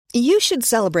You should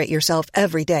celebrate yourself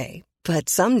every day, but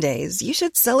some days you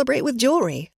should celebrate with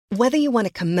jewelry. Whether you want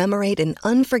to commemorate an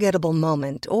unforgettable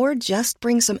moment or just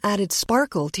bring some added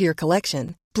sparkle to your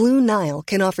collection, Blue Nile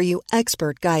can offer you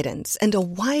expert guidance and a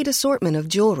wide assortment of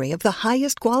jewelry of the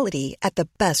highest quality at the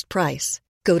best price.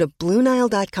 Go to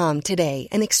BlueNile.com today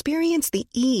and experience the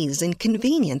ease and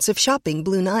convenience of shopping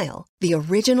Blue Nile, the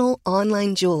original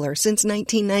online jeweler since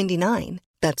 1999.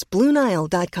 That's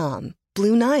BlueNile.com.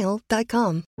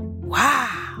 BlueNile.com.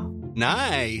 Wow.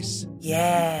 Nice.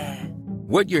 Yeah.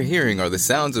 What you're hearing are the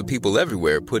sounds of people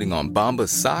everywhere putting on Bombas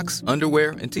socks, underwear,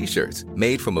 and T-shirts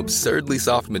made from absurdly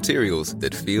soft materials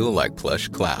that feel like plush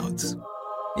clouds.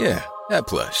 Yeah, that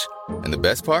plush. And the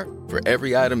best part? For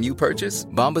every item you purchase,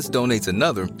 Bombas donates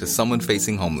another to someone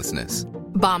facing homelessness.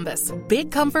 Bombas. Big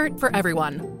comfort for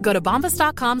everyone. Go to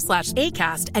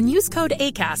bombas.com/ACAST and use code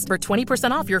ACAST for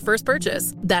 20% off your first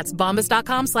purchase. That's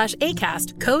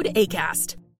bombas.com/ACAST. Code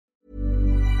ACAST.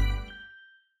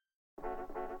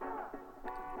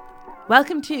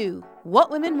 Welcome to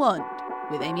What Women Want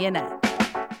with Amy Annette.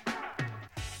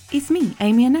 It's me,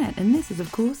 Amy Annette, and this is,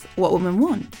 of course, What Women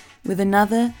Want, with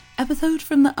another episode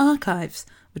from the archives,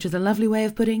 which is a lovely way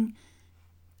of putting,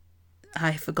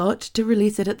 I forgot to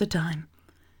release it at the time.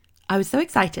 I was so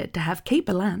excited to have Kate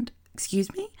Berlant,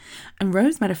 and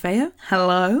Rose Matafeo,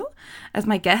 as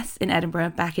my guests in Edinburgh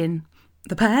back in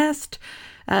the past.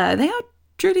 They are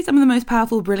truly some of the most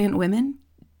powerful, brilliant women,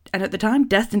 and at the time,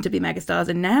 destined to be megastars,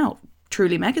 and now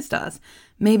truly megastars.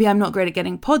 Maybe I'm not great at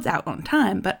getting pods out on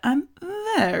time, but I'm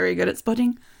very good at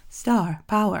spotting star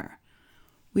power.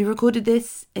 We recorded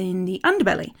this in the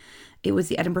underbelly. It was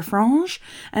the Edinburgh Fringe,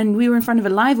 and we were in front of a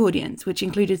live audience, which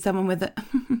included someone with a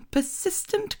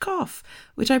persistent cough,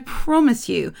 which I promise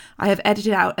you I have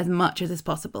edited out as much as is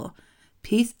possible.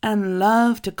 Peace and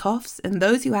love to coughs and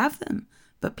those who have them,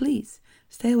 but please,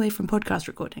 stay away from podcast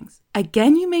recordings.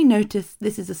 Again, you may notice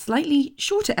this is a slightly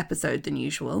shorter episode than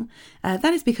usual.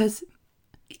 That is because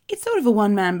it's sort of a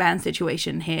one-man band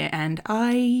situation here, and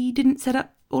I didn't set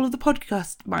up all of the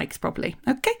podcast mics properly.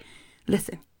 Okay?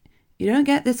 Listen, you don't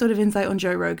get this sort of insight on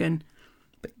Joe Rogan,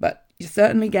 but you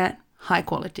certainly get high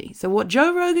quality. So what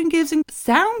Joe Rogan gives in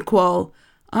sound qual,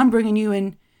 I'm bringing you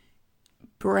in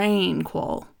brain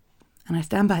qual, and I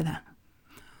stand by that.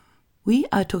 We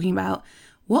are talking about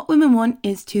what women want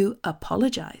is to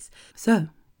apologise. So,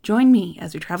 join me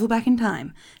as we travel back in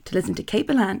time to listen to Kate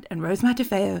Berlant and Rose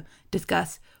Matafeo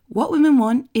discuss what women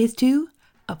want is to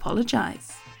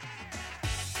apologise.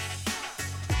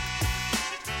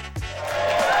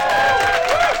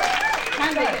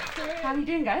 How are you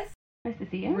doing, guys? Nice to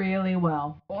see you. Really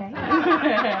well. Okay.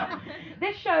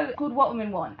 This show is called What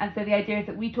Women Want, and so the idea is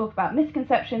that we talk about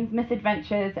misconceptions,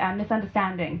 misadventures, and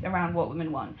misunderstandings around what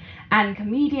women want. And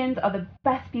comedians are the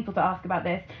best people to ask about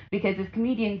this, because as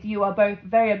comedians you are both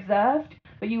very observed,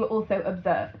 but you are also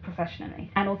observed professionally.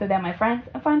 And also they're my friends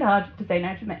and find it hard to say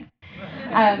no to me.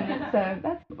 So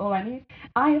that's all I need.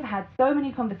 I have had so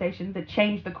many conversations that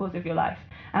change the course of your life,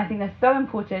 and I think they're so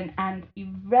important, and you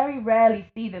very rarely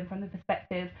see them from the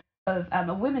perspective of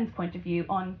a women's point of view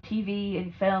on TV,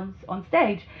 in films, on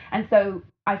stage. And so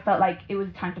I felt like it was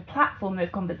time to platform those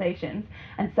conversations.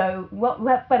 And so what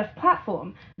better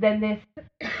platform than this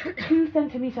 2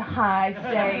 centimetre high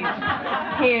stage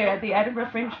here at the Edinburgh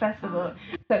Fringe Festival.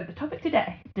 So the topic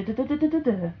today,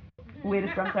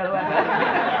 weirdest drum solo ever.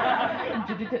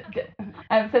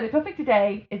 So the topic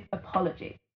today is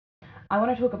apology. I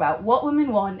want to talk about what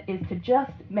women want is to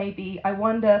just maybe, I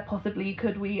wonder, possibly,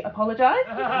 could we apologise?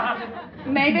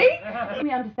 Maybe?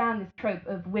 We understand this trope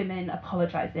of women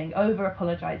apologising,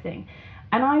 over-apologising.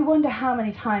 And I wonder how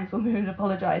many times when women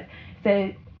apologise,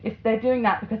 if they're doing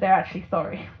that because they're actually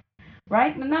sorry.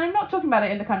 Right? And I'm not talking about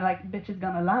it in the kind of like, bitch is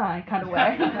gonna lie kind of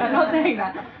way. I'm not saying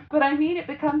that. But I mean, it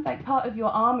becomes like part of your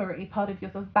armoury, part of your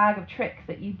sort of bag of tricks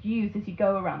that you use as you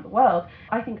go around the world.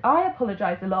 I think I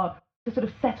apologise a lot to sort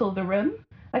of settle the room.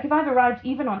 Like if I've arrived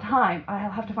even on time, I'll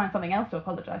have to find something else to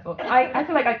apologise for. I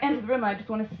feel like I enter the room and I just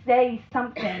want to say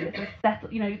something that sort of settle,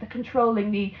 the controlling,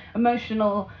 the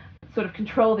emotional sort of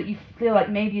control that you feel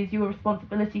like maybe is your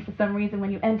responsibility for some reason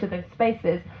when you enter those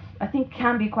spaces, I think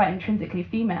can be quite intrinsically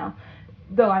female.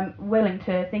 Though I'm willing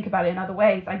to think about it in other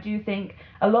ways, I do think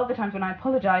a lot of the times when I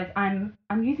apologise, I'm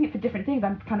using it for different things.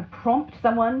 I'm trying to prompt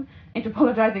someone into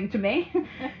apologising to me.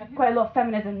 Quite a lot of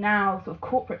feminism now, sort of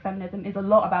corporate feminism, is a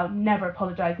lot about never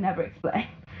apologise, never explain.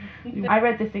 I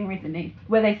read this thing recently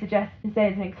where they suggest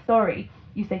instead of saying sorry,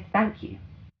 you say thank you.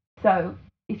 So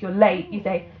if you're late, you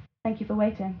say thank you for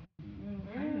waiting.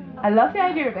 I love the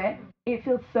idea of it. it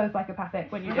feels so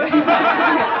psychopathic when you do it.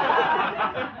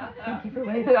 Thank you for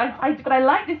waiting. But I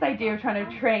like this idea of trying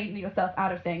to train yourself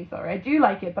out of saying sorry. I do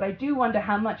like it, but I do wonder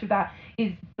how much of that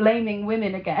is blaming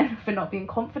women again for not being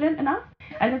confident enough.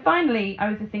 And then finally, I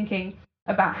was just thinking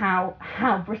about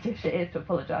how British it is to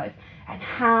apologise, and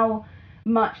how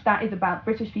much that is about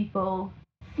British people's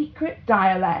secret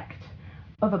dialect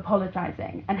of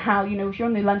apologising, and how, you know, if you're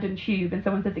on the London tube and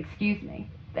someone says excuse me,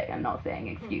 they are not saying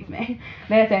excuse me,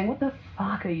 they're saying what the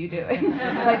fuck are you doing?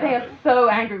 Like, they are so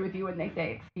angry with you when they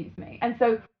say excuse me. And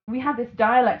so we have this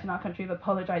dialect in our country of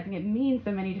apologising. It means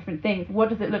so many different things. What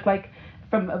does it look like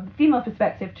from a female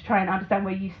perspective to try and understand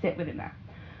where you sit within that?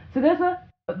 So those were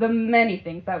the many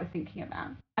things I was thinking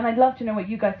about, and I'd love to know what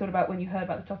you guys thought about when you heard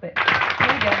about the topic.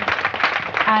 Here we go.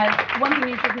 And one thing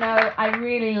you should know, I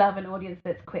really love an audience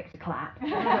that's quick to clap.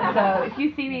 So if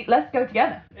you see me, let's go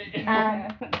together.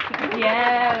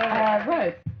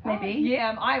 Rose, maybe.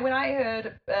 When I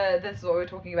heard this is what we were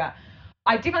talking about,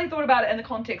 I definitely thought about it in the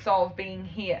context of being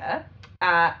here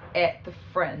at the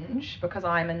Fringe, because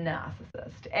I'm a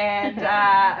narcissist, and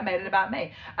I made it about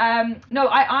me. I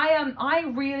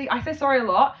say sorry a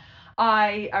lot.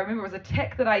 I remember it was a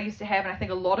tic that I used to have, and I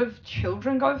think a lot of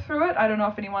children go through it. I don't know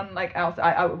if anyone else.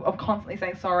 I'm constantly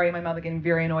saying sorry. My mother getting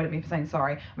very annoyed at me for saying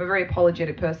sorry. I'm a very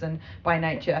apologetic person by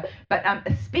nature, but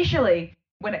especially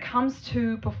when it comes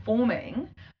to performing,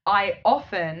 I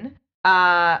often.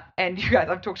 And you guys,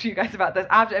 I've talked to you guys about this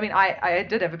after. I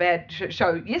did have a bad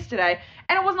show yesterday,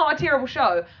 and it was not a terrible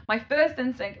show. My first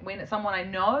instinct when it's someone I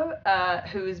know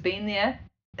who has been there,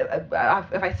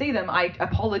 if I see them, I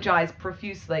apologize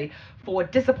profusely for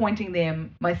disappointing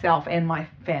them, myself, and my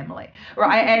family.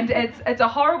 Right, and it's a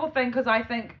horrible thing, because I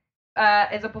think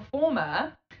as a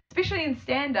performer, especially in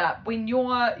stand-up, when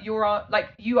you're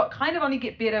you kind of only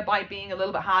get better by being a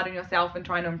little bit hard on yourself and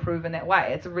trying to improve in that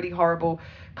way. It's a really horrible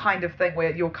kind of thing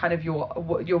where you're kind of your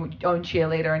own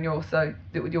cheerleader, and you're also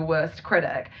your worst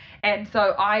critic. And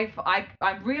so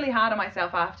I'm really hard on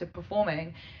myself after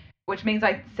performing, which means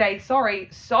I say sorry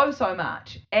so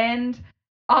much. And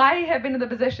I have been in the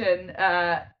position,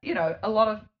 a lot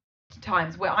of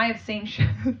times where I have seen shows.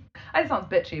 It sounds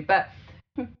bitchy, but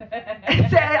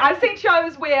I've seen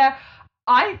shows where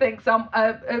I think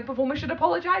a performer should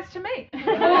apologise to me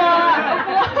for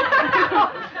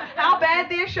how bad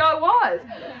their show was.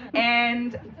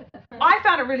 And I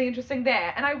found it really interesting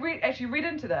there. And I actually read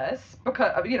into this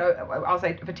because, I'll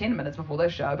say for 10 minutes before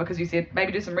this show, because you said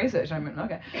maybe do some research. And I went,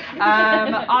 okay.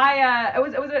 It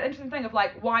was an interesting thing of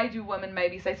why do women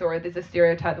maybe say sorry? There's a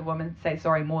stereotype that women say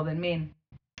sorry more than men.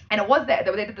 And it was that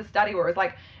they did the study where it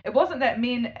was it wasn't that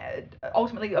men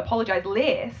ultimately apologise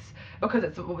less because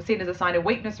it's seen as a sign of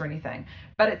weakness or anything,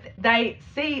 but they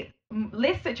see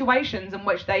less situations in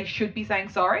which they should be saying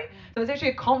sorry. So it's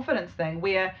actually a confidence thing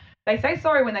where they say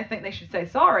sorry when they think they should say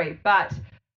sorry, but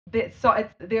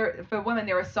for women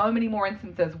there are so many more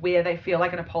instances where they feel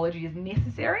like an apology is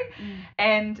necessary,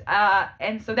 and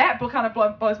so that kind of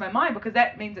blows my mind, because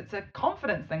that means it's a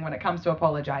confidence thing when it comes to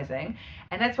apologising,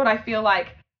 and that's what I feel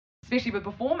like. Especially with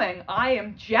performing, I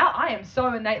am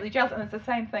so innately jealous, and it's the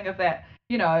same thing of that,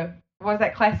 what is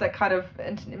that classic kind of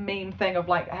meme thing of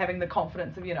having the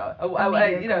confidence of,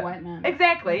 white man.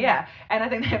 Exactly, yeah. And I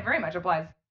think that very much applies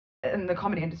in the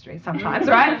comedy industry sometimes,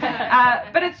 right?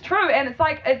 But it's true, and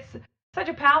it's such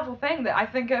a powerful thing that I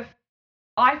think if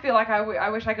I feel like I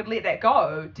wish I could let that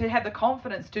go, to have the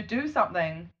confidence to do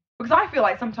something, because I feel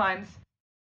like sometimes.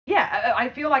 Yeah, I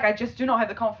feel like I just do not have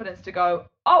the confidence to go,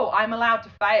 oh, I'm allowed to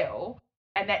fail,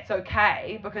 and that's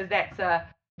okay, because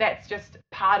that's just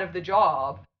part of the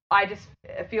job. I just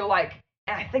feel like,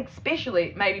 and I think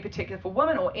especially, maybe particularly for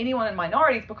women or anyone in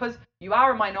minorities, because you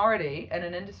are a minority in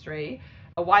an industry,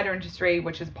 a wider industry,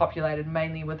 which is populated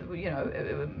mainly with,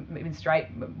 even straight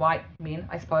white men,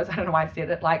 I suppose. I don't know why I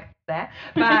said it like that.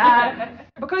 But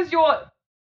because you're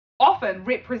often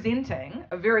representing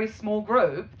a very small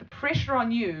group, the pressure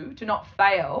on you to not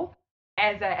fail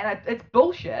and it's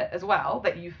bullshit as well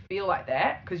that you feel like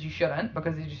that, because you shouldn't,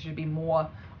 because there should be more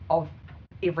of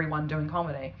everyone doing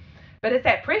comedy. But it's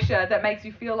that pressure that makes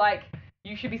you feel like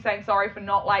you should be saying sorry for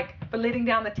for letting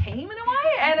down the team in a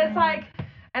way, and it's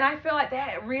and I feel like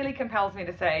that really compels me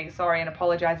to say sorry and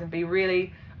apologize and be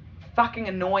really fucking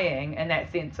annoying in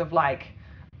that sense of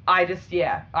I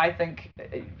think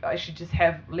I should just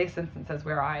have less instances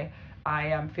where I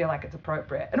feel like it's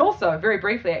appropriate. And also, very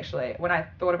briefly, actually, when I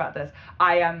thought about this,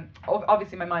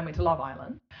 obviously my mind went to Love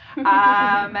Island,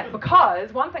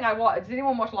 because one thing I watched. Did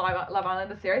anyone watch Love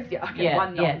Island, the series? Yeah, okay, yeah,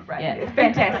 one yes, nod, right? yes. It's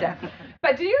fantastic.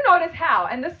 But do you notice how?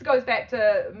 And this goes back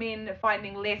to men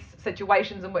finding less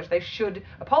situations in which they should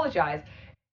apologize.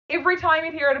 every time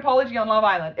you'd hear an apology on Love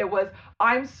Island, it was,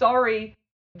 I'm sorry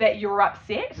that you're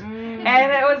upset. And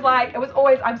it was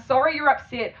always, I'm sorry you're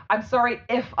upset. I'm sorry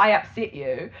if I upset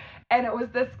you. And it was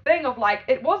this thing of like,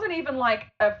 it wasn't even like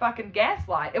a fucking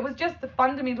gaslight. It was just the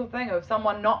fundamental thing of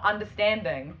someone not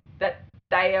understanding that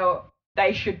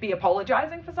they should be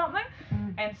apologizing for something.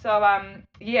 And so,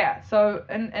 so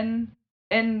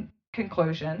in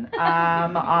conclusion,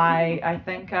 I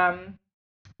think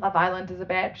Love Island is a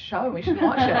bad show. We should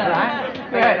watch it, right?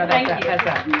 Good, thank you. That's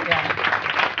it. Yeah.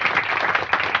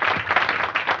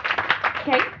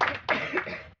 Kate,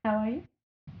 how are you?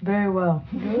 Very well.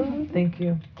 Thank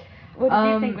you. What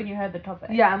did you think when you heard the topic?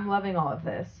 Yeah, I'm loving all of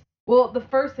this. Well, the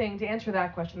first thing, to answer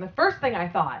that question, the first thing I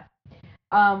thought,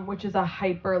 which is a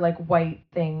hyper, like, white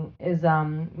thing, is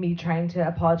me trying to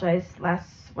apologize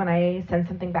when I send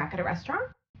something back at a restaurant.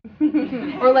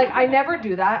 Or, like, I never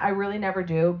do that. I really never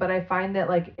do. But I find that,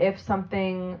 like, if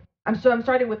something... I'm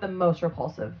starting with the most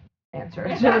repulsive answer to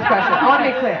this question. I want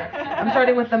to be clear. I'm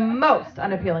starting with the most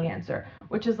unappealing answer,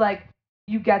 which is, like,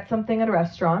 you get something at a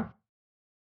restaurant,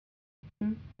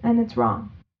 and it's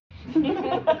wrong.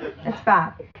 It's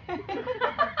bad.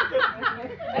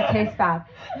 It tastes bad.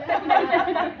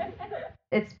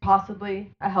 It's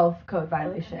possibly a health code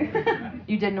violation.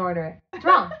 You didn't order it. It's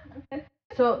wrong.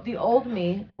 So the old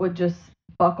me would just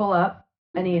buckle up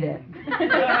and eat it.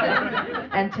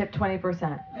 And tip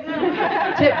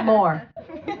 20%. Tip more.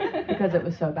 Because it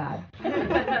was so bad.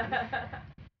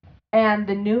 And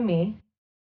the new me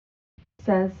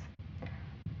says,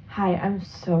 hi, I'm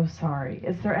so sorry.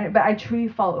 Is there any, but I truly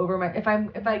fall over if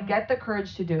I get the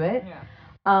courage to do it,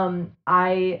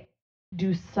 I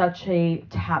do such a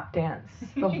tap dance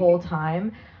the whole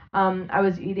time. I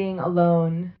was eating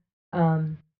alone,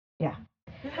 in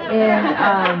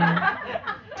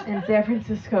San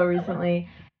Francisco recently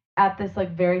at this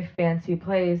like very fancy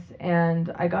place,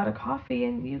 and I got a coffee,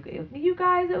 and you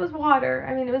guys, it was water.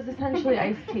 I mean, it was essentially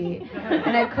iced tea,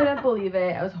 and I couldn't believe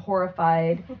it. I was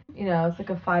horrified. You know, it's like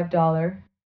a $5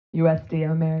 USD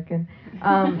American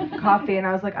coffee, and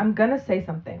I was like, I'm gonna say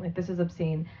something. Like, this is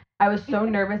obscene. I was so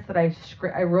nervous that I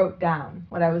wrote down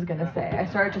what I was gonna say. I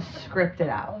started to script it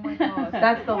out. Oh my God.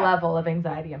 That's the level of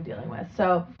anxiety I'm dealing with.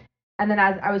 So, and then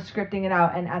as I was scripting it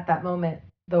out, and at that moment,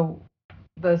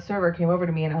 the server came over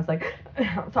to me, and I was like,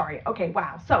 sorry, okay,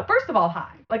 wow. So first of all, hi.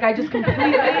 Like, I just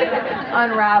completely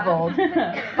unraveled.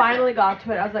 Finally got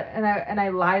to it. I was like, and I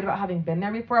lied about having been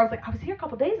there before. I was like, I was here a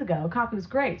couple days ago. Coffee was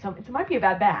great. So it might be a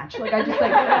bad batch. Like, I just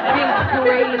like being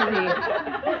crazy.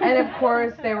 And of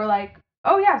course they were like,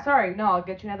 oh yeah, sorry. No, I'll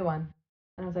get you another one.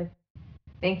 And I was like,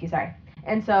 thank you, sorry.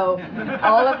 And so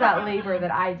all of that labor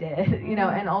that I did, you know,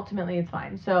 and ultimately it's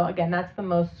fine. So again, that's the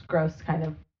most gross kind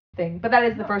of thing, but that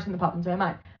is the first thing that popped into my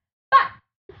mind. But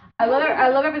I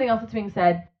love everything else that's being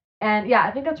said, and yeah,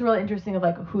 I think that's really interesting of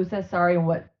like who says sorry and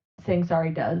what saying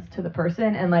sorry does to the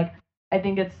person. And like, I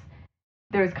think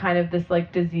there's kind of this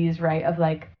like disease, right, of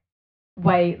like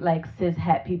white like cis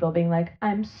het people being like,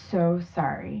 I'm so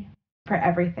sorry for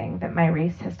everything that my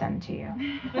race has done to you.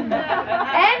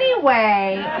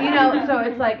 Anyway, you know, so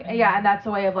it's like, yeah, and that's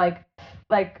a way of like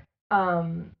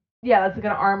yeah, that's like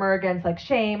an armor against like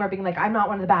shame, or being like, I'm not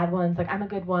one of the bad ones, like I'm a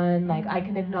good one, like I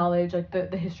can acknowledge like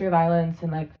the history of violence,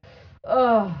 and like,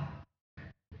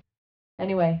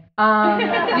 anyway,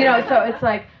 you know, so it's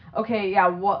like, okay, yeah,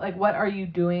 what are you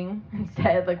doing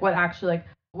instead? Like, what actually, like,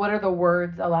 what are the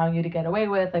words allowing you to get away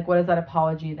with? Like, what is that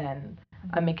apology then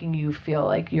making you feel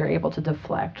like you're able to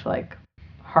deflect like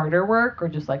harder work or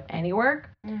just like any work?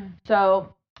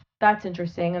 So that's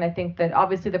interesting. And I think that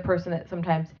obviously the person that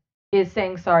sometimes is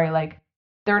saying sorry, like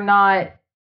they're not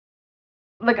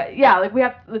like, yeah, like we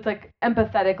have, it's like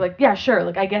empathetic, like, yeah, sure,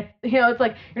 like I get, you know, it's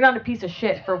like you're not a piece of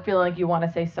shit for feeling like you want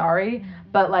to say sorry,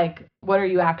 but like, what are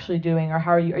you actually doing, or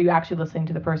how are you actually listening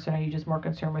to the person? Are you just more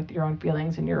concerned with your own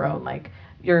feelings and your own like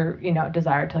your, you know,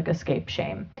 desire to like escape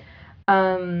shame?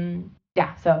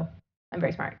 Yeah, so I'm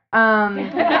very smart.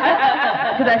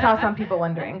 Because I saw some people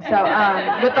wondering. So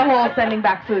with the whole sending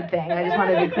back food thing, I just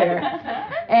wanted to be clear.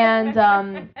 And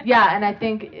yeah, and I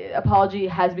think apology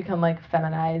has become like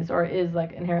feminized, or is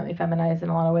like inherently feminized in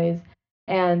a lot of ways.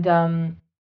 And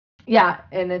yeah,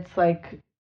 and it's like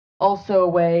also a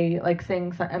way, like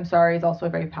saying I'm sorry is also a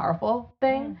very powerful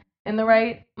thing in the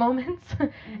right moments.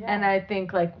 And I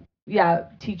think like, yeah,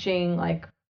 teaching like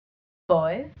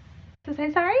boys to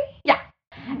say sorry, yeah.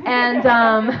 And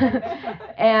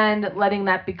and letting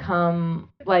that become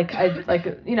like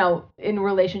you know, in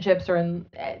relationships or in,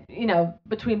 you know,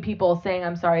 between people, saying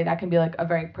I'm sorry, that can be like a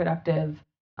very productive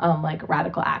like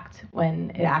radical act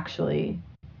when it actually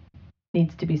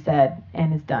needs to be said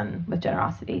and is done with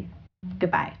generosity.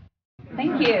 Goodbye.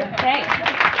 Thank you.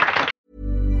 Thanks.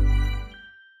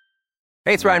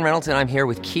 Hey, it's Ryan Reynolds, and I'm here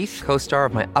with Keith, co-star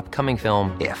of my upcoming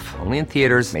film, If, only in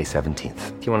theaters May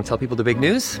 17th. Do you want to tell people the big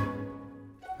news?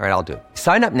 All right, I'll do it.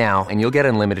 Sign up now and you'll get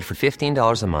unlimited for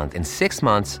 $15 a month and 6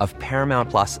 months of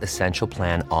Paramount Plus Essential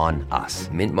Plan on us.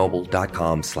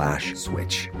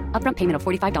 MintMobile.com/switch. Upfront payment of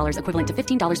 $45 equivalent to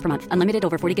 $15 per month. Unlimited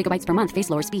over 40 gigabytes per month.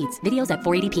 Face lower speeds. Videos at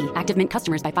 480p. Active Mint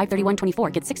customers by 531.24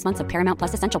 get 6 months of Paramount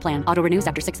Plus Essential Plan. Auto renews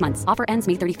after 6 months. Offer ends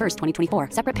May 31st, 2024.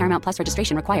 Separate Paramount Plus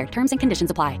registration required. Terms and conditions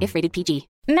apply if rated PG.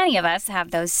 Many of us have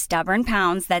those stubborn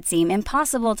pounds that seem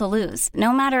impossible to lose,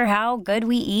 no matter how good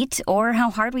we eat or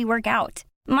how hard we work out.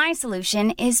 My solution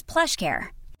is PlushCare.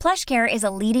 PlushCare is a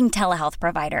leading telehealth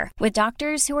provider with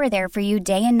doctors who are there for you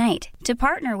day and night to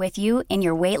partner with you in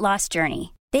your weight loss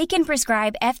journey. They can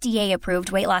prescribe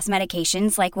FDA-approved weight loss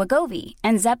medications like Wegovy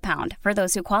and Zepbound for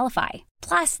those who qualify.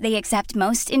 Plus, they accept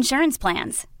most insurance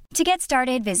plans. To get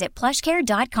started, visit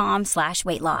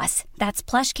plushcare.com/weightloss. That's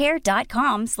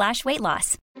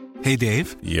plushcare.com/weightloss. Hey,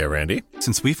 Dave. Yeah, Randy.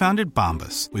 Since we founded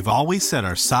Bombas, we've always said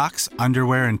our socks,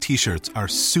 underwear, and T-shirts are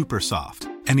super soft.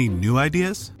 Any new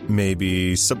ideas?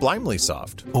 Maybe sublimely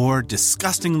soft. Or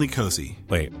disgustingly cozy.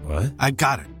 Wait, what? I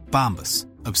got it. Bombas.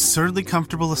 Absurdly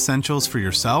comfortable essentials for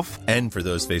yourself and for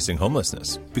those facing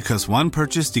homelessness. Because one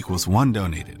purchased equals one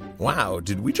donated. Wow,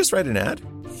 did we just write an ad?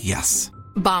 Yes.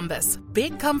 Bombas.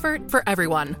 Big comfort for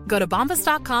everyone. Go to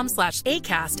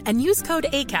bombas.com/ACAST and use code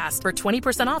ACAST for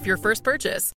 20% off your first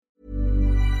purchase.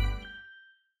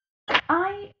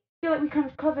 I feel like we kind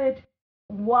of covered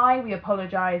why we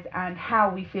apologise and how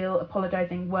we feel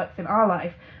apologising works in our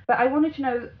life. But I wanted to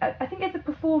know, I think as a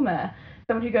performer,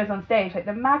 someone who goes on stage, like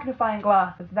the magnifying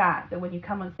glass of that when you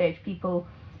come on stage, people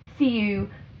see you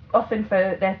often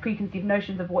for their preconceived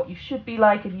notions of what you should be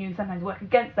like, and you sometimes work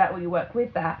against that or you work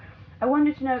with that. I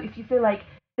wanted to know if you feel like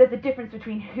there's a difference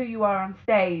between who you are on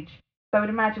stage. So I would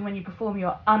imagine when you perform,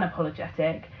 you're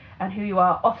unapologetic, and who you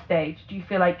are off stage. Do you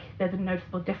feel like there's a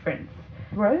noticeable difference?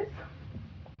 Rose?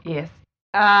 Yes.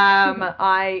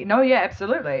 Absolutely.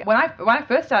 When I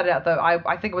first started out, though,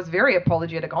 I think it was very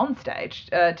apologetic on stage,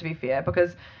 to be fair,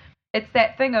 because it's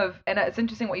that thing of, and it's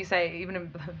interesting what you say, even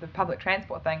in the public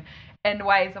transport thing, in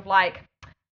ways of like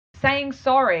saying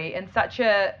sorry in such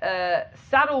a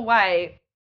subtle way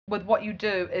with what you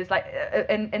do is like,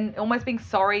 and almost being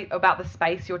sorry about the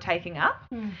space you're taking up.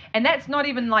 And that's not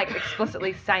even like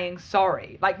explicitly saying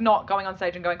sorry, like not going on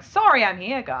stage and going, sorry, I'm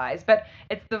here, guys, but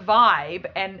it's the vibe,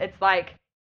 and it's like,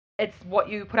 it's what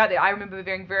you put out there. I remember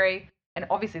being very, and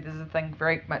obviously this is a thing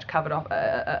very much covered off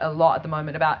a lot at the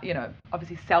moment about, you know,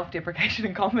 obviously self-deprecation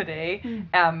in comedy.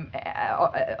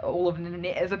 All of the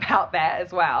net is about that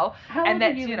as well. How old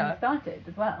were you when you started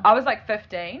as well? I was like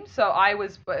 15, so I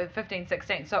was 15,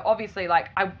 16. So obviously, like,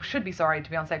 I should be sorry to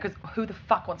be on stage, because who the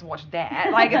fuck wants to watch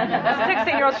that? Like,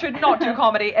 16-year-olds should not do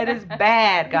comedy. It is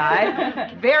bad,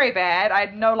 guys. Very bad. I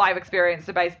had no live experience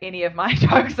to base any of my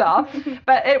jokes off.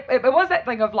 But it was that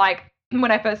thing of like, when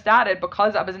I first started,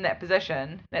 because I was in that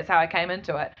position, that's how I came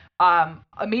into it.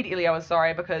 Immediately I was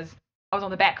sorry because I was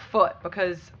on the back foot,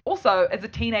 because also as a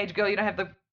teenage girl, you don't have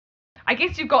I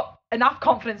guess you've got enough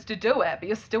confidence to do it, but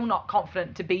you're still not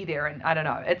confident to be there. And I don't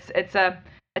know, it's a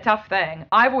tough thing.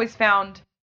 I've always found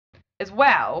as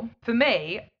well, for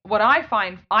me, what I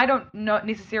find, I don't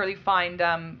necessarily find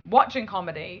watching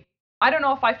comedy, I don't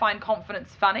know if I find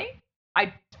confidence funny.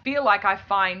 I feel like I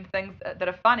find things that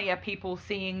are funny are people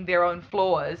seeing their own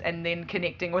flaws and then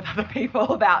connecting with other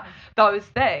people about those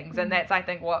things. And that's, I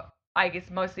think,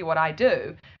 mostly what I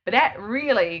do. But that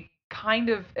really kind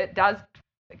of, it does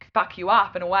fuck you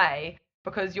up in a way,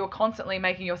 because you're constantly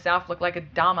making yourself look like a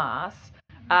dumbass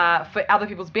for other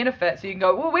people's benefit. So you can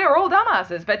go, well, we're all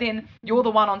dumbasses, but then you're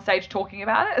the one on stage talking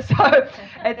about it. So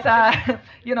it's,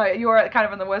 you're kind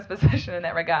of in the worst position in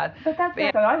that regard. But that's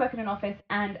it. So I work in an office,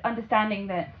 and understanding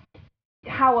that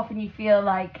how often you feel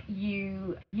like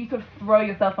you sort of throw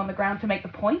yourself on the ground to make the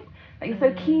point. Like you're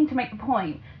so keen to make the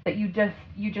point that you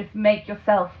just make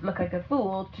yourself look like a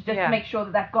fool to just make sure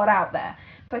that got out there.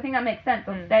 So I think that makes sense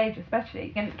on stage,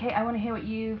 especially. And Kate, I want to hear what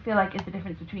you feel like is the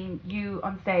difference between you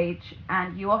on stage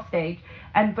and you off stage.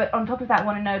 But on top of that, I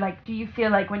want to know, like, do you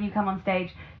feel like when you come on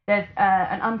stage, there's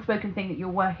an unspoken thing that you're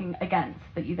working against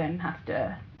that you then have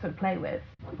to sort of play with?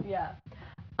 Yeah.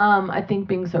 I think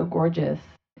being so gorgeous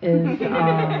is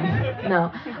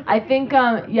no. I think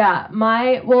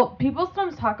people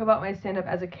sometimes talk about my stand-up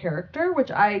as a character,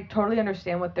 which I totally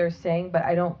understand what they're saying, but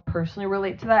I don't personally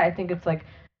relate to that. I think it's like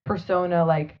persona,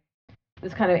 like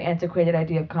this kind of antiquated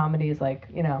idea of comedy is like,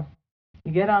 you know,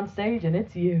 you get on stage and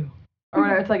it's you, or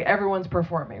whatever. It's like everyone's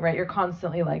performing, right? You're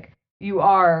constantly like, you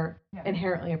are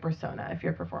inherently a persona if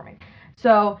you're performing.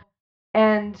 So,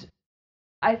 and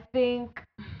I think,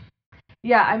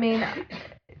 yeah, I mean,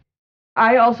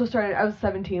 I also started, I was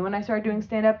 17 when I started doing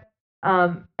stand-up,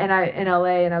 and in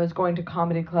LA, and I was going to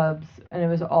comedy clubs, and it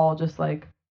was all just like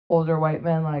older white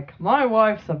men like, my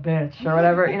wife's a bitch, or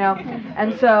whatever,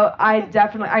 and so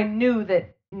I knew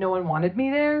that no one wanted me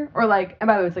there, or like, and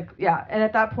by the way, it's like, yeah, and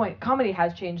at that point, comedy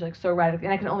has changed like so radically,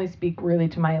 and I can only speak really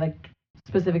to my like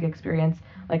specific experience,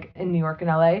 like in New York and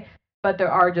LA, but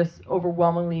there are just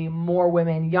overwhelmingly more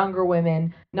women, younger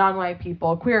women, non-white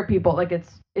people, queer people. Like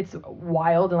it's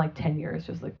wild in like 10 years,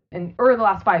 just like or the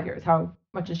last 5 years, how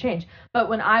much has changed. But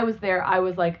when I was there, I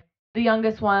was like the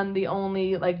youngest one, the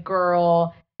only like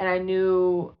girl, and I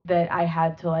knew that I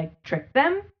had to like trick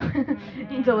them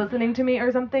into listening to me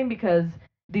or something, because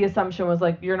the assumption was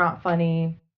like, you're not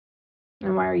funny,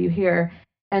 and why are you here?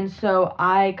 And so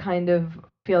I kind of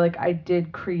feel like I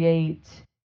did create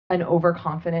an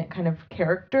overconfident kind of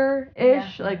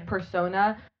character-ish, like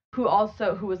persona, who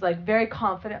was like very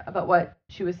confident about what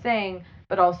she was saying,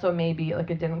 but also maybe like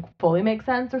it didn't fully make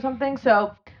sense or something.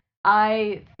 So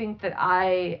I think that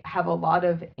I have a lot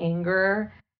of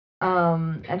anger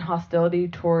and hostility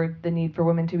toward the need for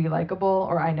women to be likable,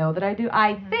 or I know that I do.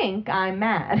 I think I'm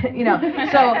mad,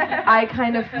 So I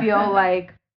kind of feel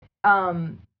like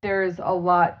there's a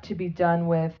lot to be done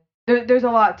with. There's a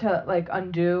lot to like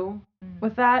undo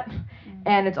with that,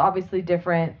 and it's obviously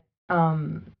different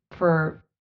for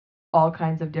all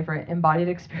kinds of different embodied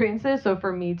experiences. So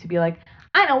for me to be like,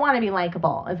 I don't want to be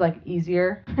likable is like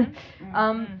easier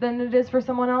than it is for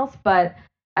someone else. But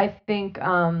I think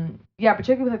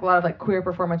particularly with like a lot of like queer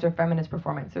performance or feminist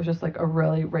performance, there's just like a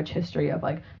really rich history of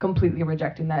like completely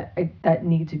rejecting that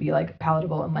need to be like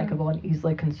palatable and likable and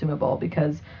easily consumable,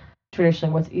 because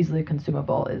traditionally what's easily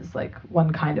consumable is like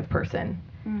one kind of person.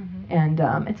 And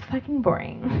it's fucking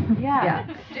boring. Yeah.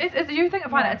 Do you think I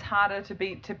find it's harder to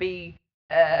be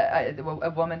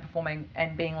a woman performing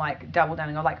and being like double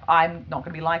downing or like, I'm not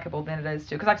going to be likable, than it is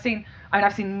to, because I've seen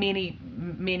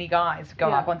many guys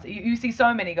go up once. You see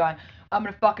so many going, I'm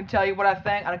going to fucking tell you what I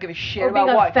think. I don't give a shit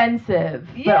about what. Being offensive.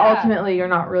 But ultimately you're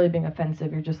not really being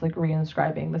offensive. You're just like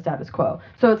reinscribing the status quo.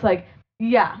 So it's like,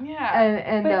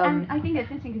 and I think it's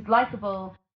interesting because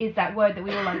likable is that word that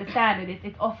we all understand.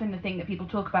 It's often the thing that people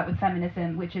talk about with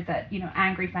feminism, which is that,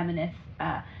 angry feminists,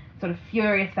 sort of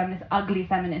furious feminists, ugly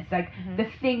feminists, like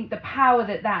the power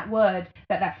that word,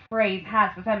 that phrase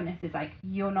has for feminists is like,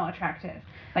 you're not attractive.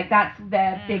 Like that's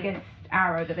their biggest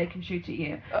arrow that they can shoot at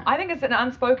you. I think it's an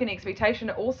unspoken expectation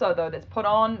also, though, that's put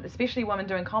on, especially women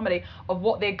doing comedy, of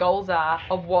what their goals are,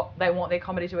 of what they want their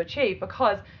comedy to achieve,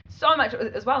 because so much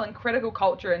as well in critical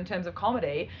culture in terms of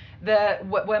comedy, the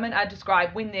women are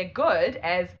described when they're good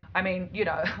as, I mean,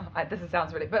 this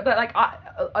sounds really, but like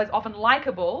as often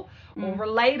likable or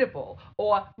relatable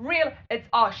or real. It's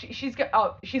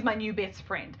she's my new best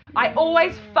friend. I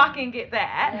always fucking get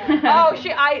that.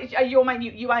 You're my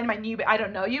new. I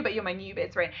don't know you, but you're my new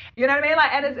best friend. You know what I mean?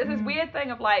 Like, and it's this weird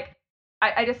thing of like,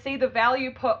 I just see the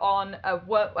value put on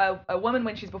a woman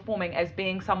when she's performing as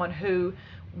being someone who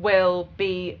would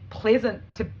be pleasant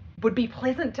to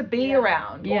be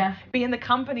around, or be in the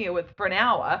company with for an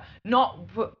hour, not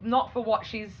for what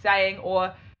she's saying,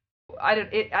 or I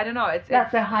don't know.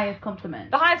 That's the highest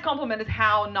compliment. The highest compliment is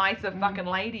how nice a fucking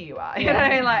lady you are. You know what I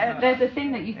mean? Like, there's a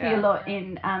thing that you see a lot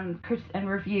in critics and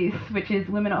reviews, which is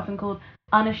women are often called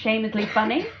unashamedly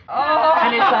funny.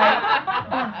 And it's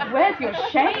like, where's your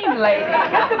shame, lady?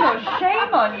 Get some more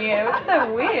shame on you. It's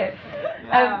so weird.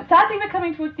 Sadly, we're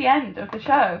coming towards the end of the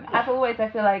show. As always, I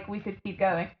feel like we could keep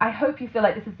going. I hope you feel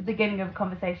like this is the beginning of a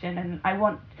conversation, and I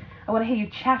want to hear you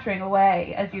chattering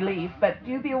away as you leave, but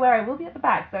do be aware I will be at the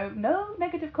back, so no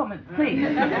negative comments, please.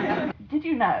 Did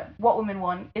you know What Women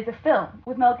Want is a film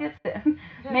with Mel Gibson?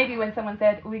 Maybe when someone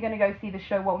said, are we going to go see the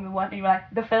show What Women Want, and you were like,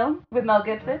 the film with Mel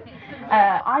Gibson?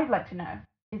 I'd like to know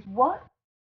is, what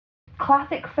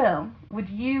classic film would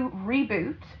you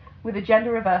reboot with a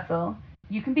gender reversal?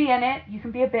 You can be in it, you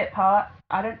can be a bit part,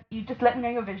 you just let me know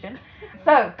your vision.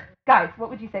 So, guys, what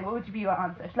would you say? What would be your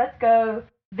answer? Let's go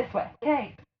this way.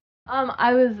 Okay.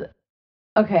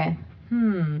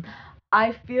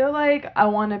 I feel like I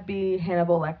want to be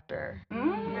Hannibal Lecter.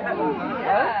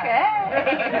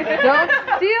 Okay. Don't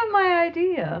steal my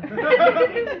idea.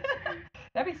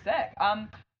 That'd be sick.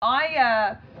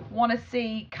 I want to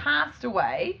see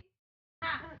Castaway,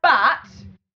 but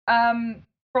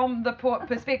from the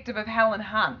perspective of Helen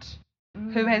Hunt,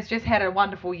 who has just had a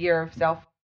wonderful year of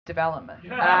development.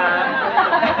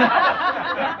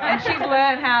 And she's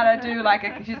learned how to do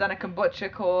she's done a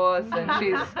kombucha course, and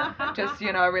she's just,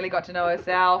 really got to know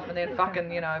herself, and then fucking,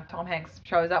 Tom Hanks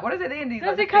shows up. What is it then?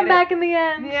 Does he come back in the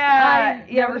end?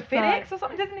 Yeah, with FedEx or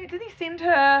something. Didn't he send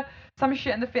her some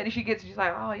shit in the FedEx? She's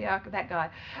like, oh yeah, that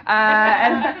guy.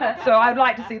 And so I'd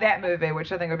like to see that movie,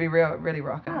 which I think would be really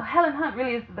rocking. Oh, Helen Hunt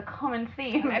really is the common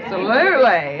theme.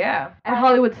 Absolutely, yeah. And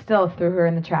Hollywood still threw her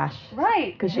in the trash.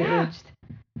 Right. Because she aged.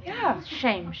 Yeah.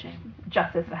 Shame.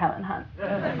 Justice for Helen Hunt.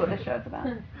 That's what this show's about.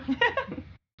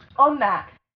 On that,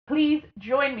 please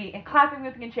join me in clapping,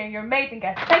 whooping, and cheering your amazing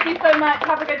guests. Thank you so much.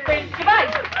 Have a good day.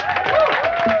 Goodbye.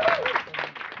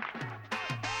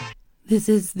 This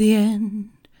is the end,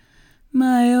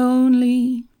 my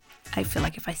only... I feel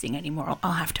like if I sing anymore,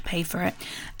 I'll have to pay for it.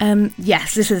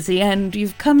 Yes, this is the end.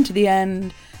 You've come to the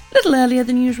end. A little earlier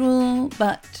than usual,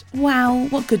 but wow,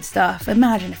 what good stuff.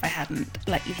 Imagine if I hadn't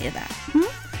let you hear that.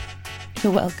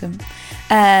 You're welcome.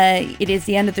 It is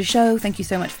the end of the show. Thank you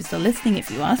so much for still listening. If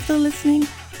you are still listening,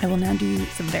 I will now do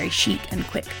some very chic and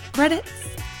quick credits.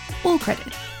 All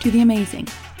credit to the amazing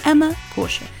Emma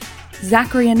Porsche,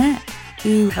 Zachary Annette,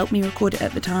 who helped me record it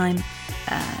at the time,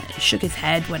 shook his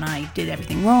head when I did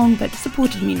everything wrong, but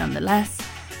supported me nonetheless,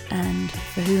 and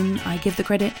for whom I give the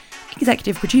credit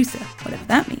executive producer, whatever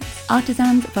that means.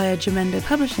 Artisans via Gemendo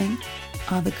Publishing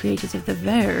are the creators of the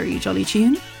very jolly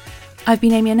tune. I've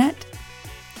been Amy Annette.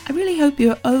 I really hope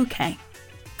you're okay.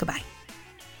 Goodbye.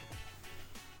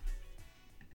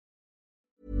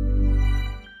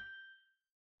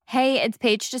 Hey, it's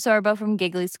Paige DeSorbo from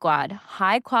Giggly Squad.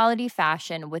 High quality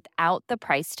fashion without the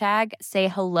price tag. Say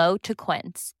hello to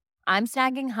Quince. I'm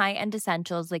snagging high-end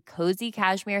essentials like cozy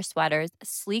cashmere sweaters,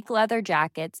 sleek leather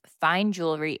jackets, fine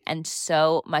jewelry, and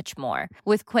so much more.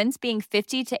 With Quince being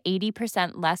 50 to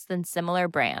 80% less than similar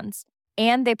brands.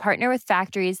 And they partner with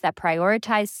factories that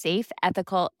prioritize safe,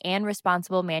 ethical, and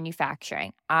responsible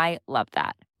manufacturing. I love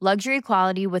that. Luxury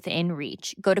quality within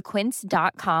reach. Go to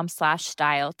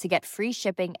quince.com/style to get free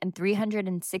shipping and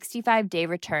 365-day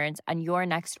returns on your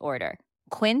next order.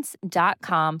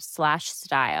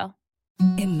 Quince.com/style.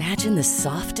 Imagine the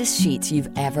softest sheets you've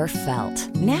ever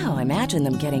felt. Now imagine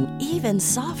them getting even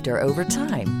softer over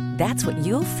time. That's what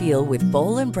you'll feel with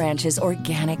Boll & Branch's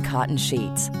organic cotton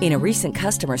sheets. In a recent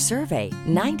customer survey,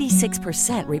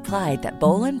 96% replied that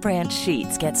Boll & Branch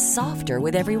sheets get softer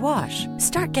with every wash.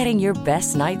 Start getting your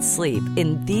best night's sleep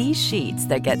in these sheets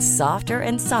that get softer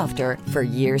and softer for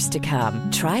years to come.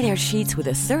 Try their sheets with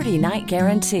a 30-night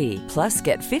guarantee. Plus,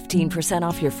 get 15%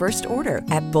 off your first order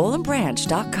at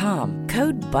bollandbranch.com.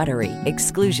 Code BUTTERY.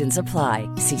 Exclusions apply.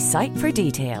 See site for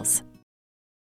details.